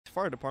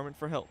fire department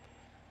for help,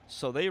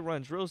 so they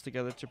run drills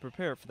together to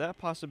prepare for that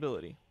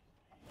possibility.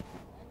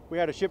 We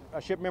had a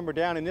ship member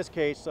down. In this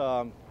case,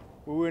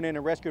 we went in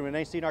and rescued them, and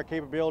they seen our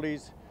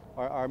capabilities,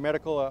 our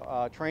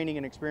medical training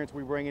and experience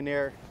we bring in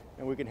there,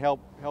 and we can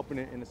help in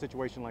a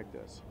situation like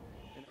this.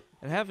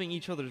 And having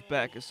each other's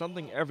back is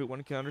something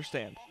everyone can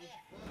understand.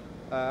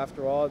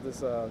 After all,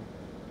 this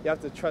you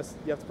have to trust.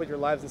 You have to put your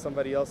lives in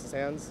somebody else's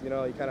hands. You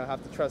know, you kind of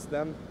have to trust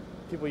them,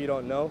 people you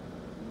don't know.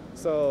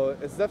 So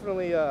it's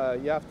definitely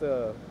you have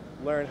to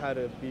learn how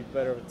to be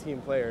better of a team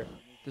player.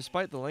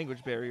 Despite the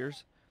language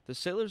barriers, the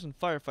sailors and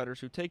firefighters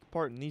who take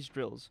part in these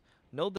drills know that